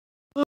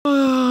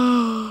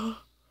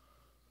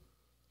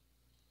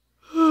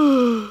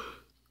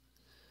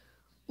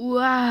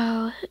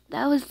Wow,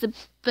 that was the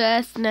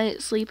best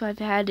night's sleep I've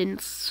had in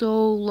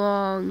so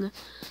long.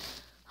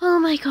 Oh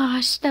my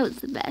gosh, that was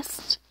the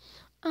best.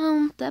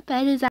 That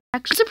bed is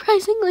actually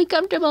surprisingly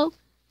comfortable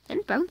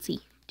and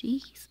bouncy.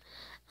 Jeez.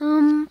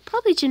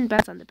 Probably shouldn't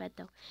bounce on the bed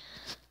though.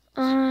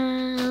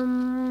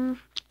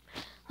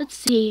 Let's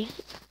see.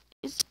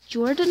 Is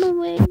Jordan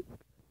away?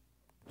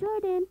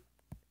 Jordan.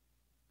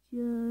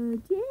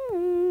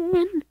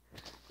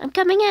 I'm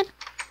coming in.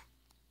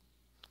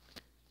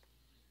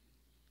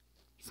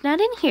 He's not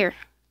in here.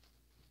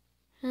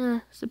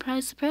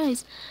 Surprise,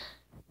 surprise.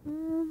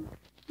 Ooh,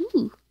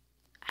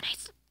 a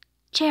nice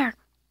chair.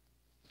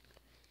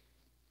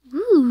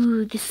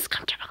 Ooh, this is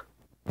comfortable.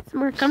 It's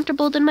more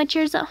comfortable than my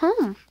chairs at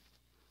home.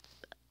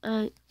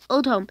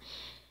 Old home.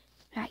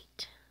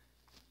 Right.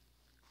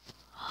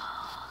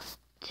 Oh,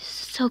 this is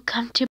so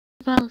comfortable.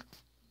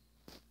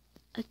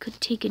 I could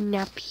take a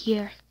nap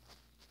here.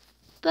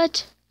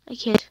 But I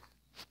can't,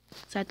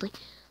 sadly.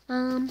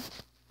 I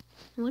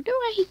wonder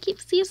why he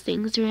keeps these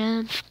things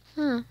around.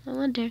 I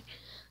wonder.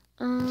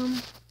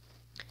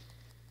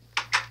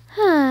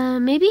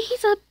 Maybe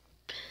he's up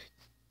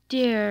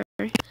there.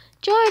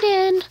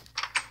 Jordan!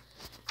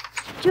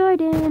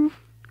 Jordan!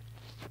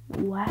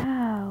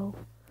 Wow.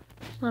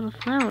 A lot of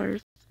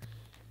flowers.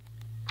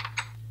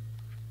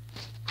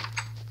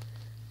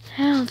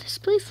 Wow, this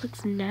place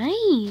looks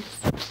nice.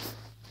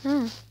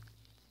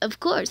 Of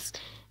course.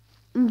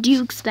 Do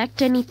you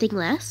expect anything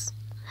less?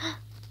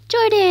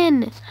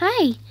 Jordan!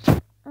 Hi!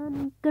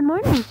 Good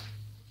morning.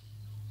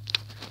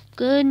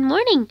 Good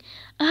morning.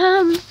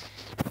 How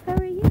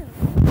are you?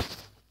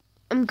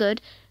 I'm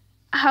good.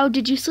 How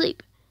did you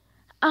sleep?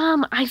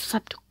 I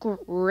slept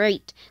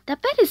great.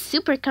 That bed is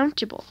super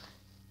comfortable.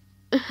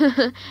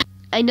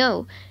 I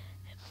know.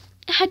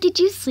 How did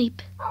you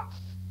sleep?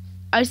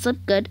 I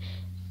slept good.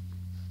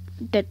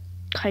 That's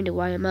kind of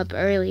why I'm up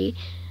early.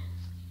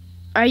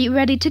 Are you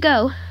ready to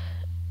go?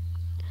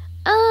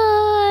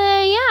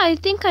 Yeah, I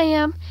think I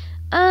am.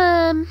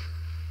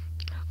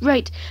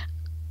 Right.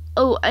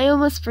 Oh, I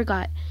almost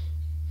forgot.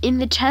 In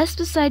the chest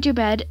beside your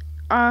bed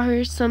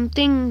are some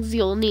things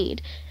you'll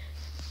need.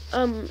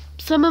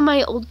 Some of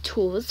my old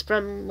tools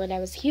from when I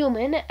was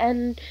human,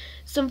 and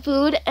some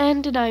food,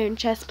 and an iron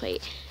chest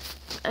plate.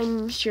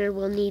 I'm sure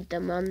we'll need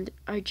them on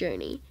our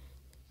journey.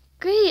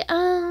 Great,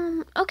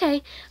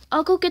 okay.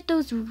 I'll go get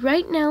those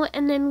right now,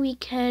 and then we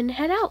can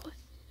head out.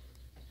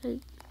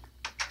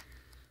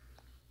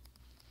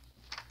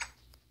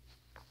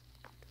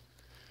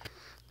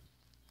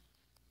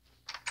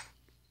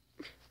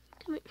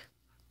 Come here.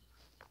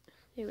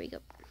 There we go.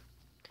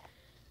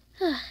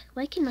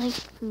 Why can I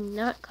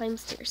not climb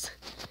stairs?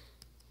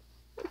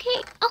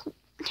 Okay, oh,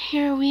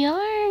 here we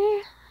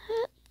are.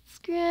 Let's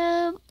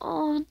grab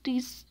all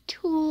these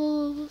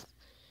tools.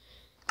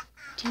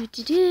 Put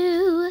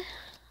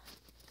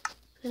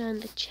on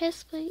the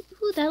chest plate.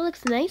 Ooh, that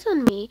looks nice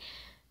on me.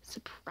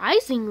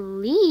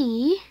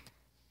 Surprisingly.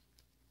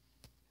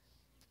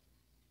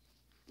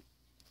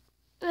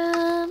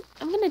 I'm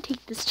gonna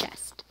take this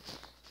chest.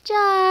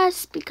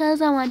 Just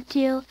because I want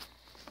to.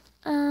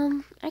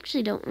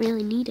 Actually don't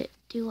really need it,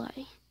 do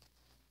I?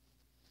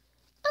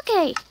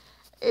 Okay,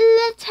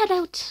 let's head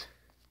out.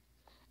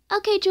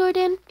 Okay,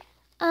 Jordan.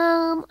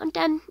 I'm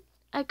done.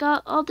 I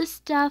got all the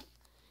stuff.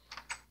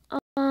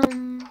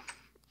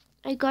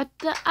 I got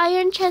the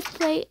iron chest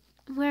plate.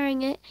 I'm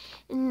wearing it.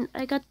 And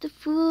I got the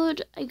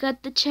food. I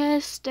got the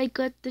chest. I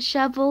got the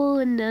shovel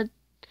and the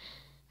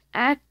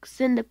axe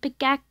and the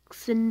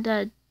pickaxe and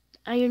the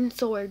iron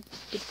sword.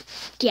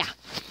 Yeah.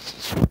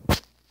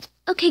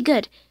 Okay,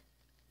 good.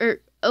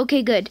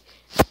 Okay, good.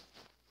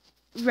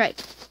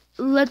 Right.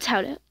 Let's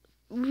head out.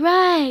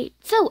 Right.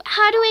 So,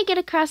 how do I get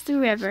across the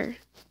river?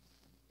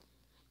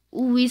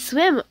 We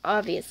swim,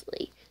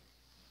 obviously.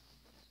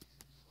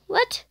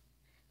 What?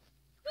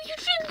 You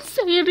didn't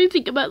say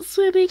anything about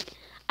swimming.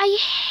 I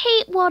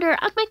hate water.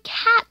 I'm a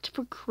cat,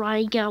 for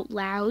crying out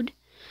loud.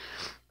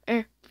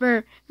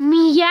 For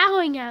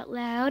meowing out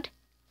loud.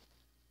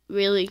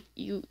 Really?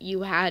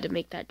 You had to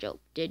make that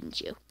joke,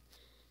 didn't you?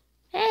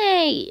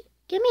 Hey,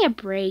 give me a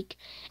break.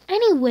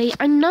 Anyway,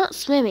 I'm not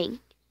swimming.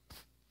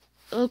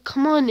 Oh,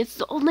 come on. It's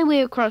the only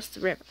way across the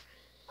river.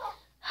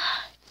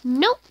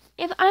 Nope.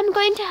 If I'm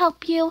going to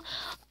help you,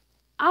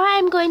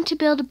 I'm going to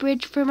build a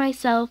bridge for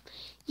myself.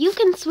 You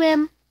can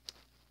swim.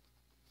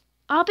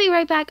 I'll be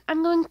right back.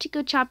 I'm going to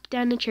go chop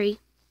down a tree.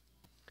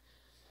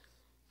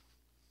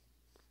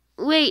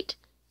 Wait.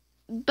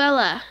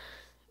 Bella.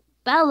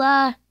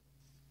 Bella.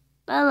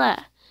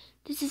 Bella.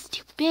 This is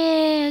too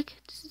big.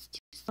 This is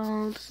too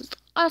small. This is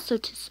also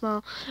too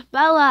small.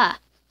 Bella.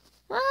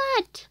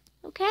 What?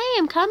 Okay,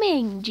 I'm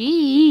coming.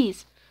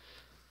 Jeez.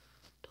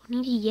 Don't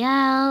need to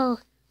yell.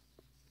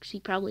 She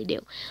probably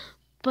do.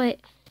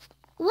 But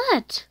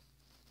what?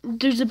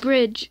 There's a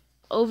bridge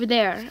over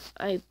there.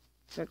 I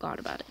forgot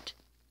about it.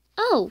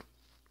 Oh,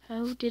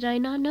 how did I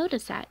not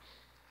notice that?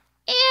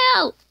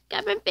 Ew!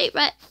 Got my feet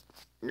wet.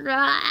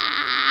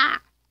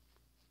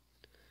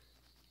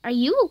 Are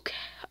you okay?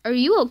 Are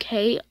you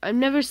okay? I've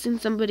never seen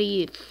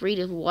somebody afraid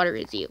of water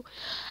as you.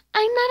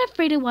 I'm not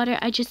afraid of water.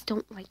 I just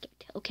don't like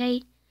it.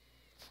 Okay.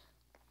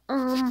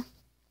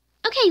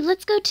 Okay.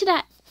 Let's go to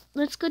that.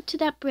 Let's go to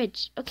that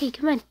bridge. Okay,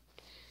 come on.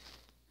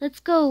 Let's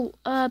go.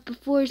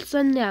 Before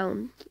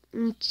sundown,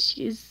 which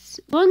is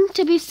going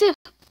to be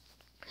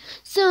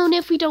soon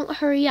if we don't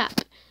hurry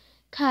up.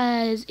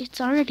 'Cause it's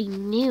already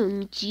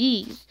noon.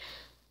 Jeez,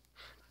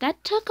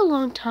 that took a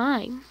long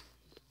time.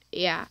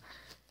 Yeah.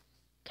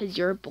 'Cause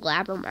you're a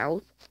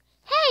blabbermouth.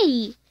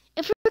 Hey,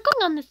 if we're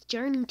going on this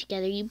journey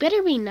together, you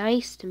better be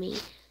nice to me.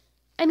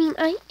 I mean,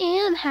 I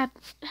am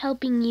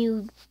helping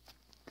you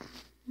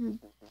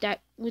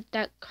with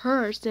that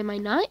curse, am I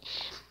not?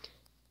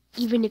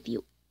 Even if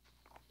you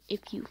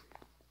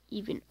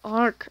even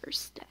are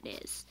cursed, that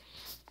is.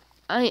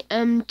 I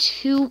am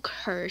too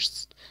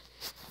cursed.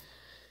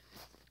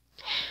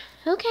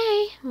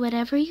 Okay,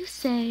 whatever you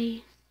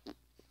say.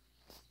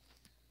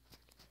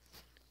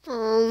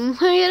 Oh,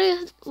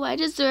 why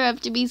does there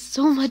have to be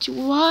so much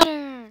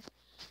water?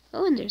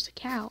 Oh, and there's a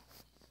cow.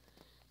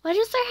 Why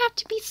does there have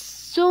to be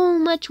so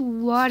much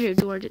water,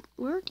 Jordan?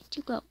 Where did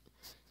you go?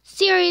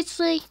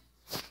 Seriously?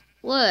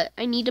 What?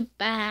 I need a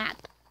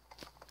bath.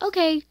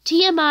 Okay,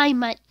 TMI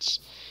much.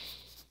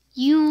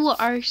 You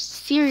are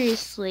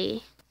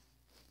seriously.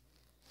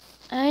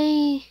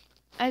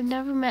 I've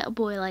never met a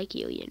boy like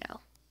you, you know.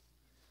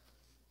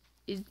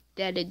 Is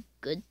that a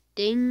good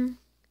thing?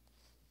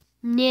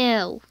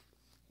 No,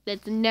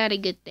 that's not a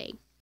good thing.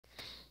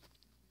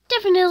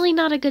 Definitely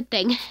not a good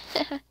thing.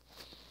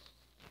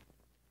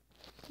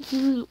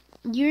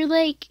 You're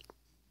like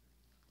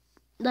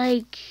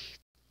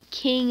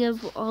king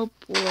of all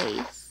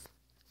boys.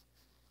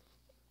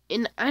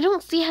 And I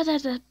don't see how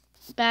that's a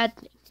bad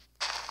thing.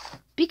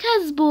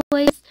 Because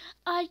boys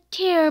are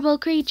terrible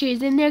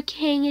creatures and their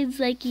king is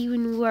like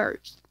even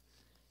worse.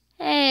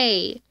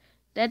 Hey,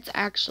 that's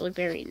actually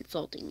very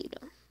insulting, you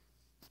know.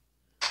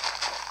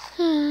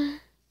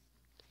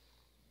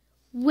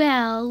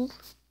 Well,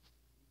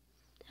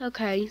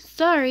 okay,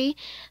 sorry,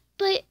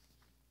 but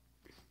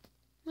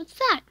what's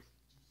that?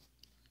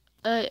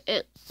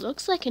 It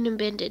looks like an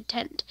abandoned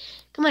tent.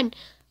 Come on,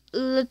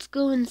 let's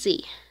go and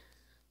see.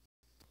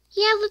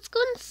 Yeah, let's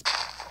go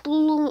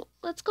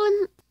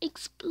and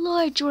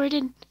explore,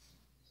 Jordan.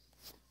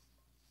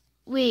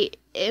 Wait,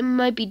 it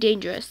might be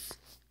dangerous.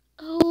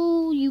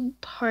 Oh, you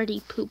party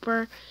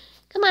pooper.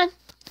 Come on.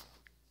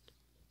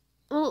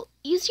 Well,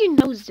 use your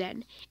nose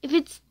then. If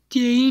it's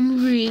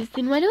dangerous,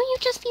 then why don't you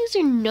just use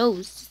your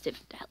nose to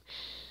sniff it out?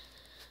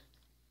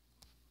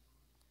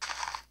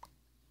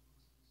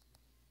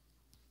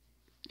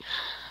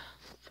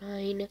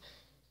 Fine.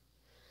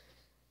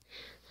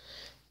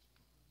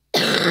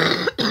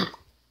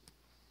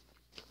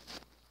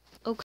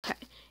 Okay.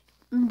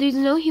 There's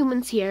no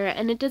humans here,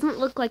 and it doesn't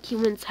look like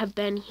humans have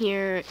been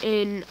here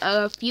in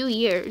a few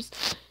years.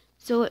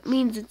 So it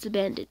means it's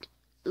abandoned.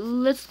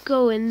 Let's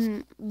go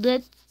and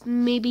let's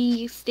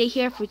maybe stay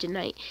here for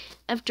tonight.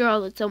 After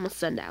all, it's almost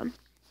sundown.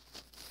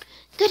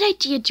 Good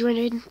idea,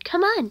 Jordan.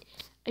 Come on.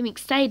 I'm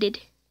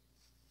excited.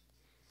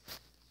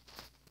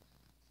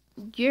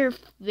 You're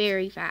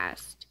very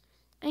fast.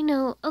 I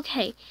know.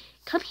 Okay.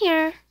 Come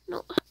here.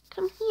 No,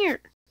 come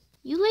here.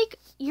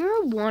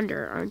 You're a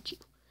wanderer, aren't you?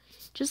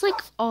 Just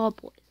like all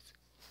boys.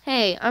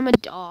 Hey, I'm a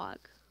dog.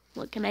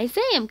 What can I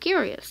say? I'm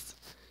curious.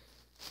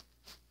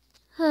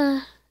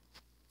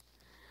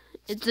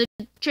 It's a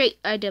trait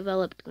I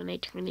developed when I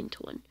turned into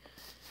one.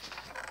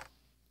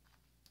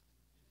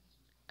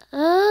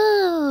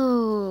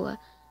 Oh.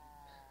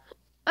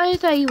 I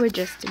thought you were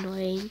just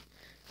annoying.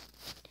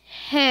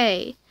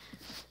 Hey.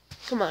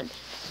 Come on.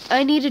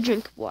 I need a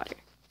drink of water.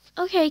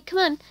 Okay,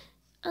 come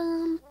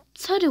on.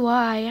 So do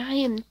I. I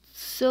am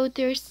so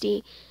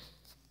thirsty.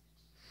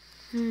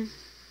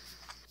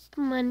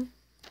 Come on.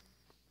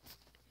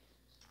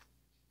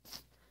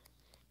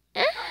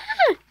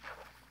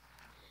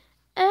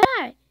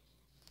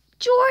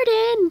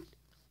 Jordan!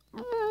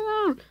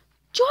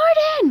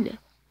 Jordan!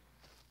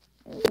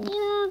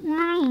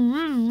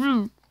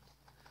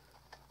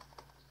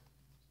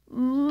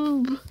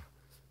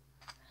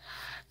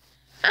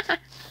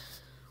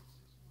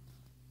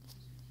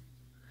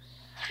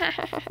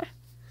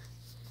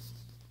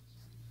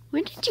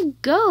 Where did you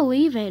go,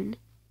 even?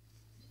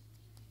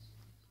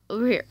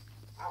 Over here.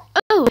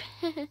 Oh!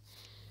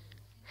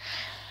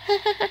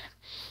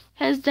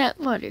 How's that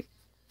water?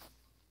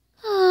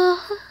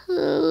 Oh,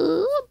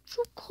 I'm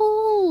so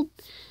cold.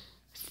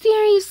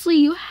 Seriously,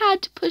 you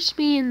had to push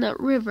me in that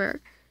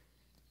river.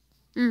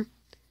 You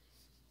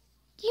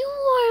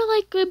are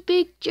like a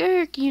big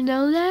jerk, you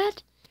know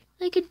that?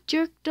 Like a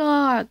jerk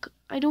dog.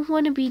 I don't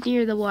want to be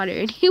near the water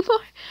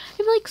anymore.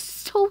 I'm like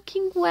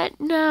soaking wet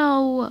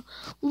now.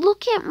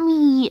 Look at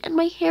me, and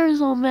my hair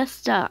is all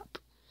messed up.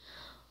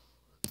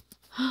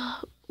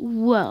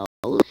 Well,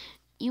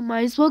 you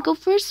might as well go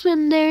for a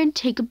swim there and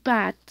take a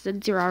bath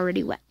since you're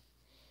already wet.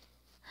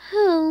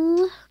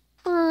 Oh,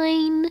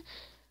 fine.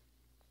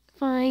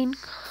 Fine.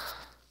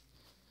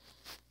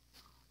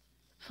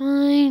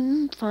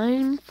 Fine.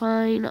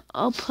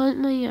 I'll put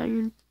my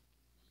iron...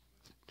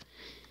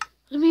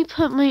 Let me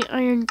put my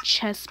iron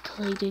chest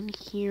plate in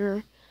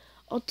here.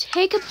 I'll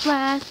take a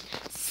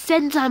bath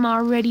since I'm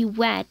already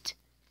wet.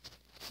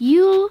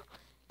 You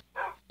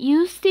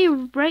stay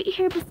right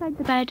here beside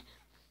the bed.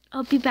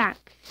 I'll be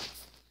back.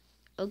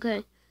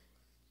 Okay.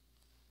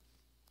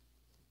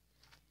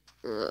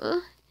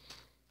 Can't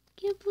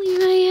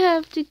believe I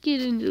have to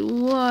get into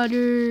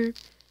water.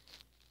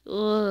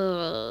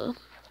 So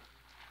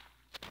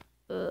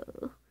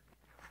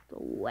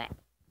wet.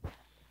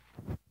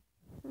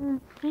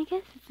 I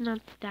guess it's not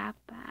that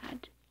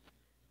bad.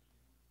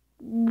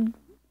 I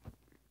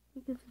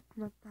guess it's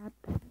not that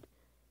bad.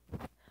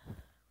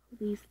 At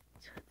least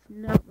it's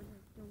not when I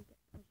don't get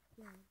pushed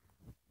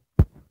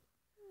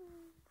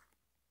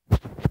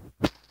down.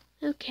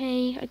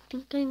 Okay, I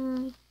think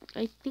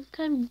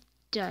I'm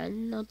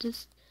done. I'll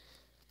just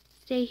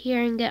stay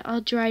here and get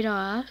all dried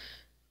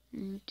off.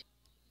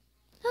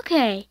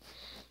 Okay,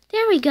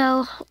 there we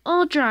go.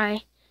 All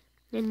dry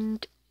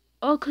and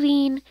all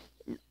clean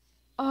and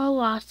all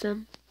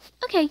awesome.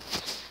 Okay,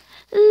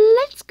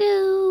 let's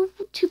go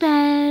to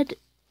bed.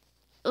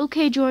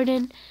 Okay,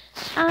 Jordan,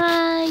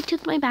 I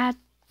took my bath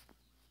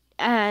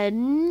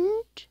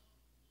and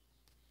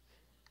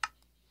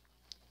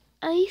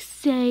I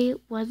say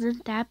it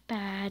wasn't that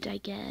bad, I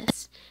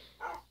guess.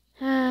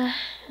 At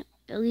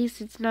least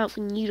it's not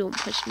when you don't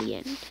push me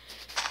in.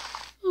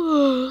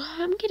 Oh,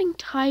 I'm getting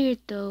tired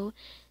though.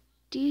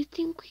 Do you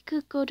think we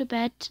could go to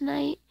bed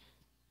tonight?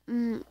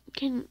 Do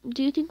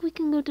you think we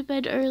can go to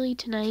bed early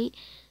tonight?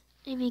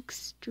 I'm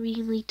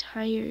extremely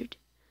tired.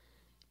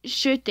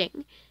 Sure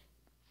thing.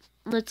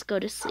 Let's go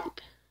to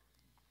sleep.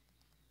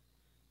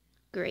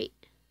 Great.